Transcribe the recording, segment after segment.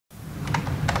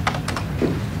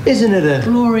Isn't it a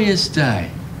glorious day?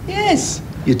 Yes.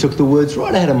 You took the words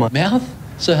right out of my Mouth?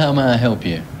 So how may I help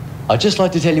you? I'd just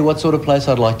like to tell you what sort of place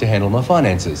I'd like to handle my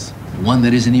finances. One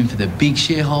that isn't in for the big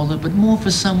shareholder, but more for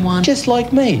someone... Just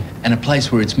like me. And a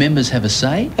place where its members have a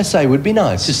say? A say would be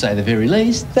nice. To say the very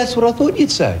least. That's what I thought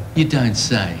you'd say. You don't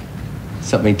say.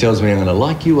 Something tells me I'm going to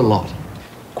like you a lot.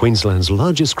 Queensland's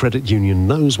largest credit union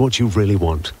knows what you really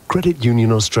want. Credit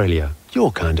Union Australia,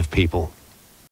 your kind of people.